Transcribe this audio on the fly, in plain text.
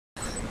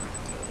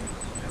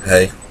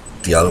Hey,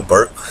 Deanna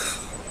Burke,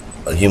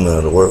 a human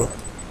of the world.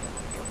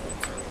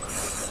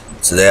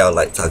 Today I would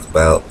like to talk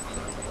about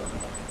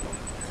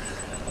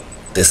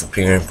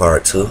disappearing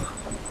part 2,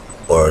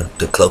 or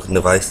the cloaking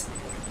device.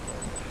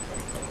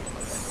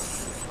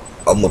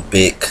 I'm a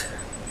big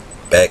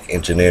back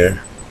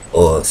engineer,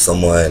 or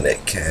someone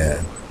that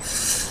can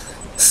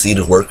see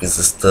the workings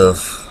and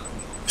stuff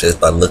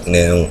just by looking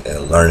at them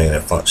and learning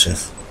their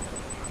functions.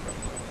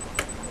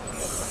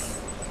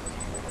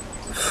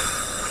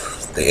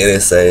 The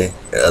NSA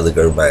and other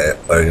government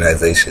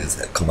organizations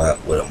have come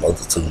out with a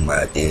multitude of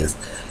ideas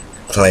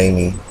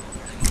claiming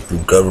through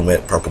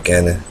government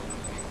propaganda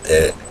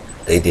that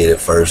they did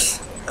it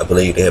first. I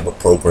believe they have a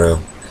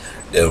program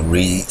that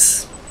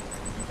reads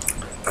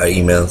our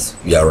emails.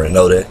 You already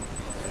know that.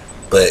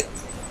 But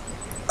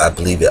I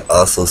believe it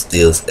also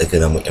steals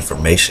economic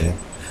information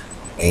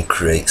and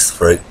creates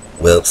fake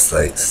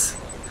websites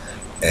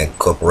and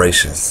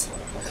corporations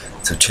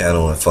to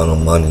channel and funnel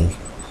money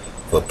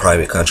for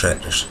private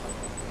contractors.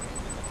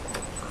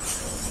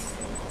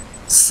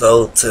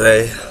 So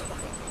today,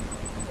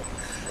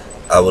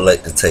 I would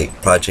like to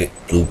take Project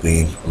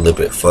Bluebeam a little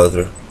bit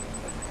further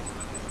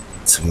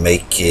to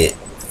make it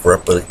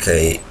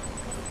replicate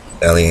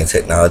alien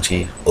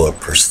technology or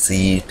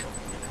perceived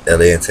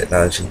alien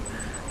technology.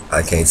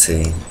 I can't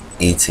say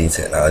ET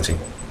technology.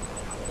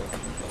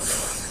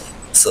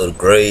 So the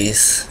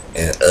Greys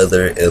and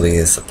other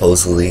aliens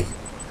supposedly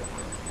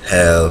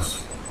have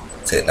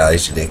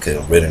technology that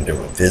could render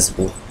them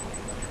invisible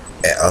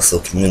and also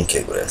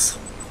communicate with us.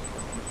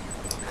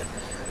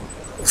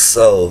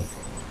 So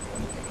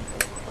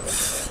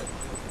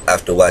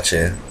after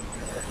watching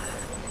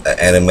an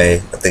anime, I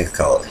think it's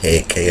called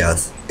Head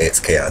Chaos, X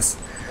Chaos,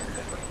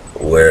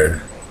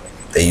 where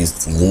they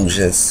use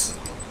illusions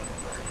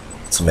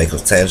to make them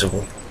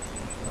tangible,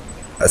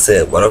 I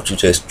said, why don't you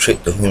just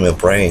trick the human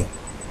brain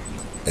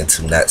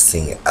into not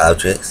seeing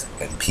objects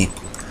and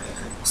people?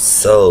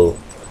 So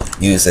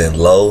using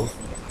low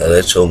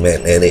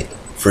electromagnetic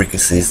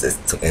frequencies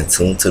that's in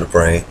tune to the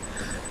brain,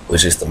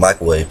 which is the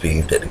microwave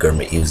beam that the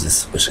government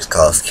uses, which has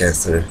caused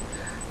cancer,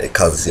 it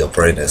causes your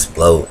brain to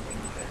explode.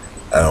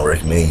 I don't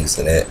recommend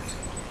using that.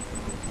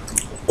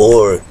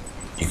 Or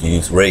you can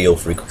use radio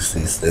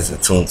frequencies that's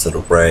in tune to the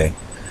brain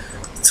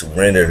to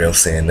render them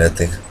saying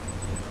nothing.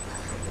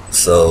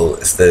 So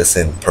instead of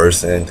saying the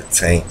person, the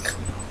tank,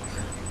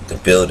 the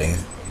building,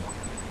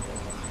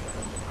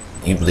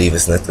 you believe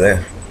it's nothing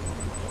there.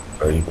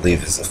 Or you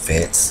believe it's a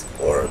fence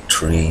or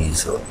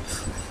trees or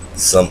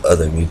some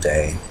other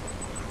mundane,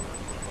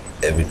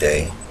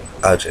 everyday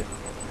object.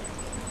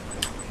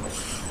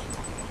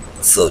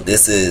 So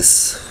this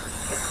is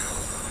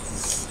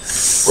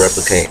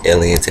Replicate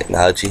Alien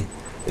Technology,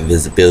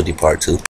 Invisibility Part 2.